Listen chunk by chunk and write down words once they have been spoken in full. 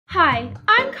Hi,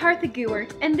 I'm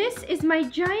Carthagouert, and this is my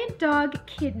giant dog,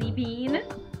 Kidney Bean.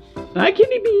 Hi,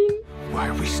 Kidney Bean. Why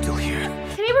are we still here?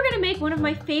 Today we're gonna make one of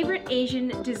my favorite Asian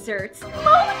desserts,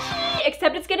 mochi!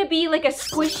 Except it's gonna be like a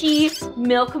squishy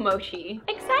milk mochi.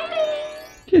 Exciting!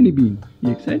 Kidney Bean,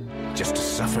 you excited? Just to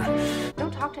suffer.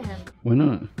 Don't talk to him. Why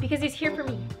not? Because he's here for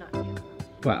me, not you.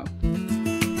 Wow.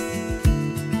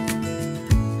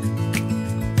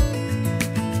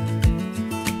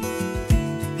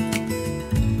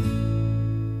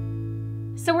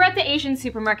 So we're at the Asian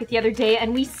supermarket the other day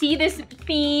and we see this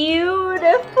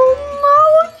beautiful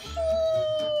mochi.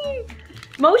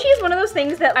 Mochi is one of those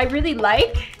things that I really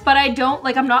like, but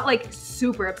I'm not like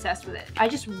super obsessed with it. I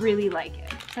just really like it.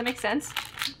 Does that make sense?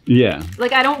 Yeah.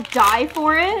 Like I don't die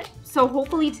for it. So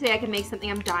hopefully today I can make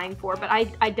something I'm dying for, but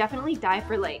I definitely die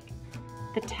for like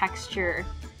the texture,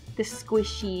 the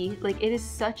squishy, like it is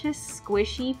such a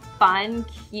squishy, fun,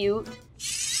 cute.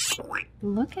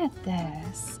 Look at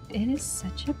this. It is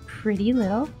such a pretty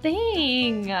little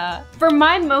thing. For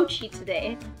my mochi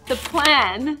today, the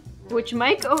plan, which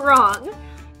might go wrong,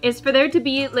 is for there to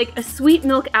be like a sweet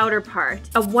milk outer part,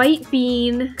 a white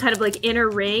bean kind of like inner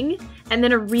ring, and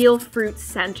then a real fruit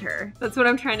center. That's what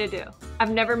I'm trying to do.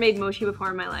 I've never made mochi before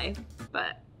in my life,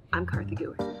 but I'm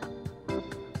Carthagouert.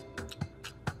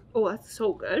 Oh, that's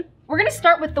so good. We're gonna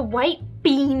start with the white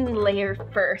bean layer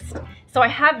first. So I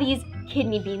have these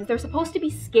kidney beans. They're supposed to be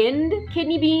skinned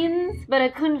kidney beans, but I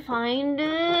couldn't find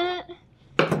it.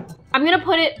 I'm gonna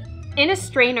put it in a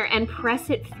strainer and press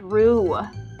it through.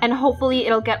 And hopefully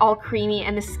it'll get all creamy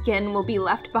and the skin will be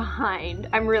left behind.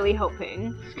 I'm really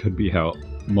hoping. This could be how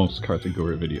most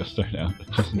Carthagouert videos start out.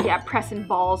 Just yeah, pressing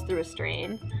balls through a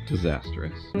strain.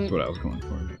 disastrous. That's what I was going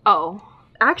for. Oh.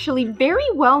 Actually, very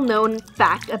well-known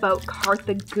fact about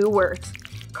Carthagouert.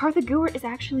 Carthagouert is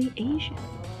actually Asian.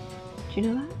 Do you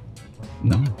know that?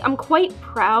 No. I'm quite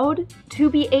proud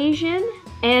to be Asian,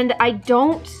 and I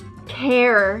don't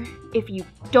care if you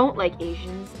don't like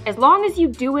Asians, as long as you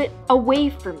do it away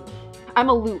from me. I'm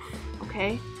aloof,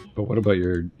 okay? But what about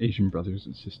your Asian brothers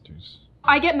and sisters?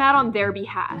 I get mad on their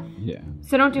behalf. Yeah.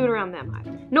 So don't do it around them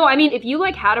either. No, I mean, if you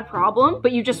like had a problem,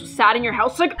 but you just sat in your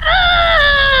house like,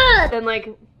 ah! Then like,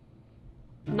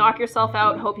 knock yourself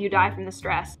out, hope you die from the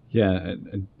stress. Yeah,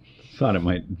 I thought it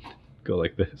might go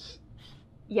like this.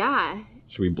 Yeah.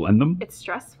 Should we blend them? It's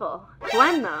stressful.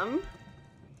 Blend them.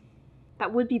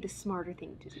 That would be the smarter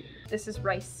thing to do. This is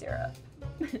rice syrup.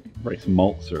 Rice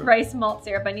malt syrup. Rice malt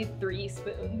syrup. I need 3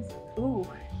 spoons. Ooh.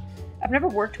 I've never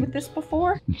worked with this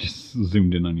before. Just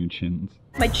zoomed in on your chins.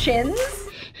 My chins?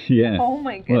 Yeah. Oh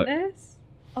my goodness.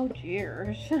 Look. Oh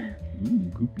jeers. Ooh,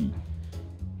 goopy.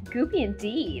 Goopy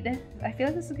indeed. I feel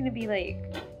like this is gonna be like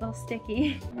a little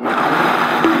sticky. My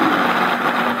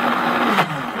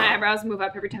eyebrows move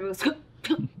up every time it goes.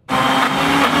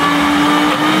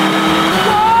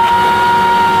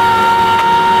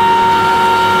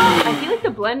 I feel like the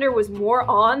blender was more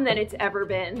on than it's ever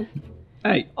been.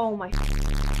 Hey. Oh my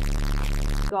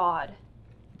God.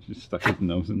 Just stuck his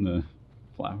nose in the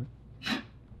flour.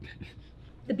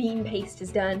 The bean paste is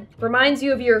done. Reminds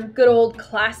you of your good old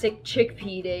classic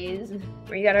chickpea days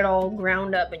where you got it all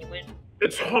ground up and you went,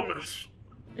 It's hummus.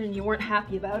 and you weren't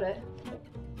happy about it.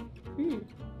 Mm.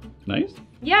 Nice.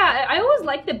 Yeah, I always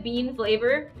like the bean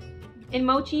flavor in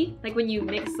mochi, like when you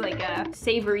mix like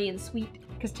savory and sweet.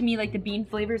 Because to me, like the bean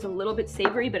flavor is a little bit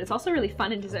savory, but it's also really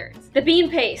fun in desserts. The bean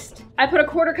paste. I put a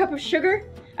 1/4 cup of sugar.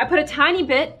 I put a tiny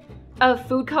bit of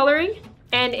food coloring,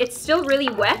 and it's still really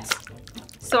wet.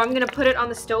 So I'm gonna put it on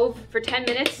the stove for 10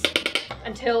 minutes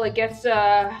until it gets,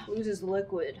 loses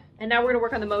liquid. And now we're gonna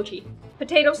work on the mochi.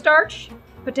 Potato starch,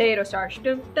 potato starch,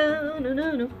 dun, dun, dun,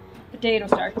 dun, dun. Potato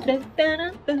starch, dun, dun,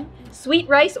 dun, dun. Sweet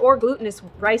rice or glutinous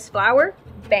rice flour,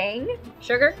 bang,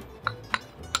 sugar,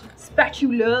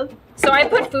 spatula. So I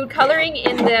put food coloring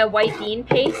in the white bean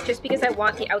paste just because I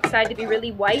want the outside to be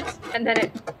really white, and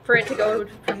then for it to go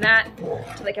from that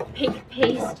to like a pink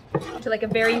paste to like a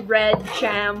very red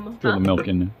jam. Throw the milk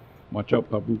in there. Watch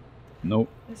out, Papu. Nope.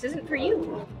 This isn't for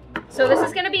you. So this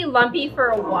is gonna be lumpy for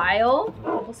a while.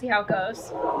 We'll see how it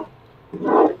goes.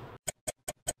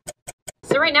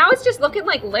 So right now it's just looking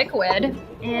like liquid,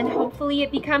 and hopefully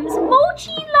it becomes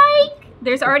mochi-like.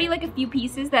 There's already like a few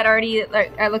pieces that already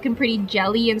are looking pretty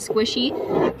jelly and squishy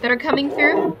that are coming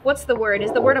through. What's the word?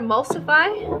 Is the word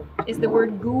emulsify? Is the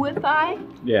word gooify?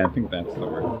 Yeah, I think that's the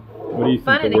word. What do you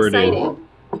Fun think and the word exciting. is?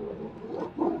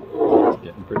 It's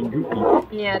getting pretty goopy.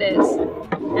 Yeah, it is.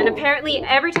 And apparently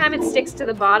every time it sticks to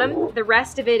the bottom, the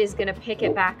rest of it is gonna pick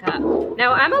it back up.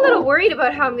 Now I'm a little worried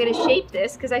about how I'm gonna shape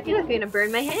this because I feel like I'm gonna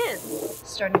burn my hands.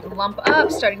 Starting to lump up,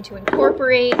 starting to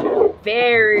incorporate.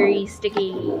 Very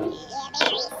sticky.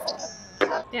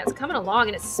 Yeah, it's coming along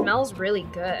and it smells really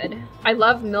good. I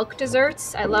love milk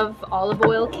desserts. I love olive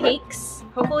oil cakes.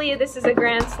 Hopefully this is a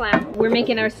grand slam. We're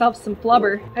making ourselves some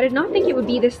flubber. I did not think it would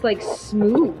be this like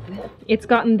smooth. It's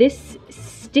gotten this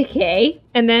sticky.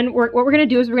 And then what we're gonna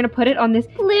do is we're gonna put it on this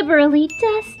liberally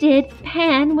dusted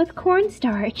pan with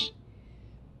cornstarch.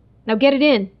 Now get it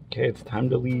in. Okay, it's time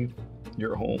to leave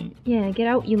your home. Yeah, get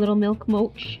out, you little milk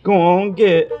moch. Go on,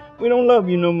 get. We don't love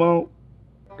you no more.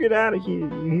 Get out of here,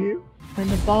 you hear? When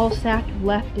the ball sack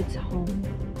left its home.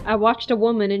 I watched a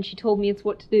woman and she told me it's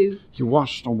what to do. You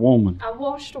watched a woman. I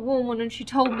watched a woman and she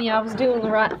told me I was doing the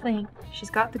right thing. She's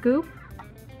got the goop.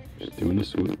 She's doing a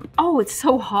swoop. Oh, it's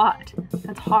so hot.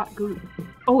 That's hot goop.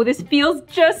 Oh, this feels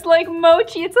just like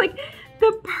mochi. It's like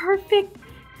the perfect,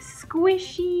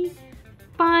 squishy,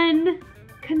 fun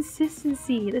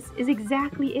consistency. This is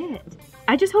exactly it.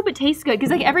 I just hope it tastes good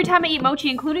because like every time I eat mochi,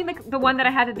 including the one that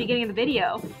I had at the beginning of the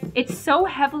video, it's so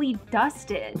heavily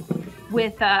dusted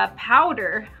with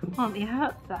powder on the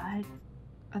outside.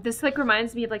 This like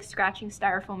reminds me of like scratching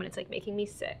styrofoam and it's like making me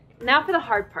sick. Now for the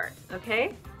hard part,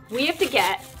 okay? We have to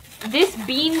get this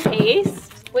bean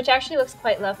paste, which actually looks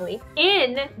quite lovely,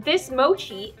 in this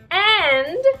mochi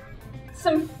and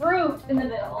some fruit in the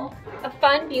middle. A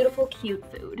fun, beautiful, cute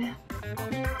food.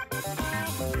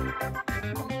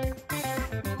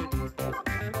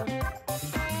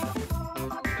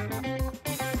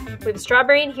 We have a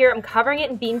strawberry in here. I'm covering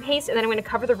it in bean paste, and then I'm going to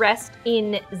cover the rest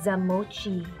in the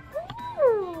mochi.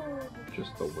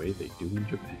 Just the way they do in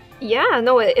Japan. Yeah,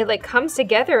 no, it like comes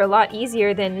together a lot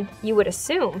easier than you would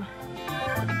assume.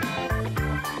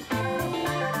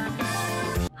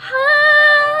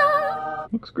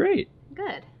 Looks great.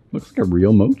 Good. Looks like a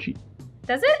real mochi.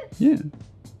 Does it? Yeah.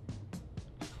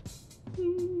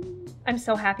 I'm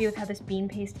so happy with how this bean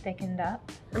paste thickened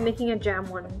up. I'm making a jam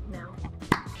one now.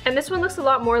 And this one looks a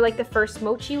lot more like the first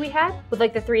mochi we had, with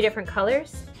like the 3 different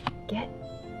colors. Get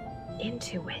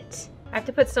into it. I have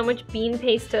to put so much bean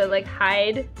paste to like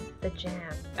hide the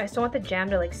jam. I just don't want the jam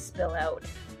to like spill out.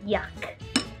 Yuck.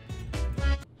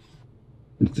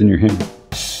 It's in your hand.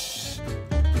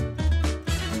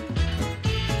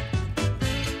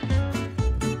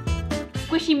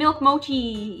 Squishy milk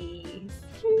mochi.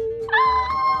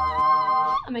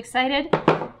 I'm excited.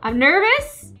 I'm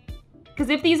nervous, because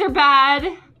if these are bad,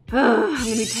 I'm gonna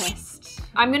be pissed.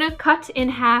 I'm gonna cut in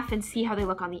half and see how they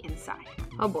look on the inside.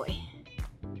 Oh boy.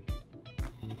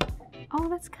 Oh,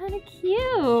 that's kind of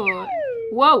cute.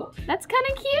 Whoa, that's kind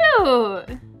of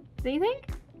cute. Do you think?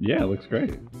 Yeah, it looks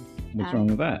great. What's wrong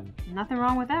with that? Nothing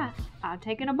wrong with that. I'm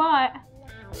taking a bite.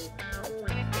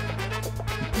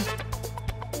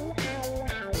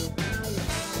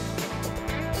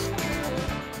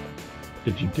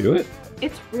 Did you do it?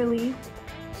 It's really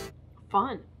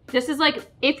fun. This is like,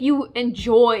 if you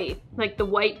enjoy like the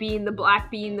white bean, the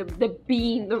black bean,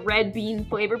 the red bean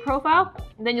flavor profile,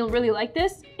 then you'll really like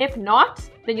this. If not,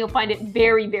 then you'll find it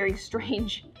very, very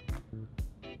strange.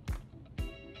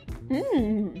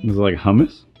 Mmm. Is it like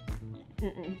hummus?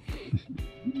 Mm-mm.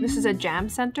 This is a jam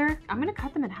center. I'm gonna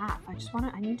cut them in half.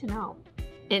 I need to know.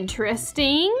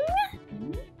 Interesting.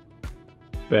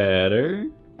 Better.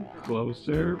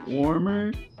 Closer.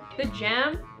 Warmer. The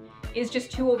jam is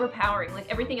just too overpowering. Like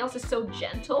everything else is so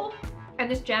gentle. And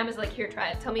this jam is like, here, try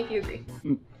it. Tell me if you agree.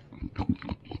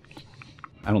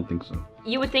 I don't think so.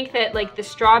 You would think that like the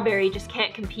strawberry just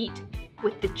can't compete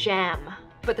with the jam.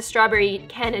 But the strawberry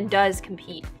can and does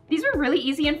compete. These are really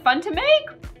easy and fun to make.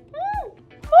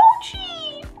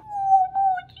 Mochi!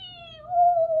 Mochi!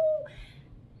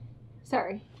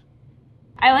 Sorry.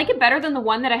 I like it better than the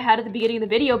one that I had at the beginning of the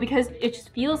video because it just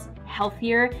feels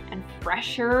healthier and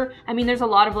fresher. I mean, there's a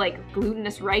lot of like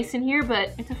glutinous rice in here,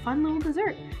 but it's a fun little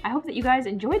dessert. I hope that you guys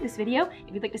enjoyed this video.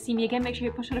 If you'd like to see me again, make sure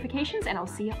you hit push notifications and I'll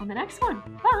see you on the next one.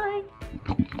 Bye!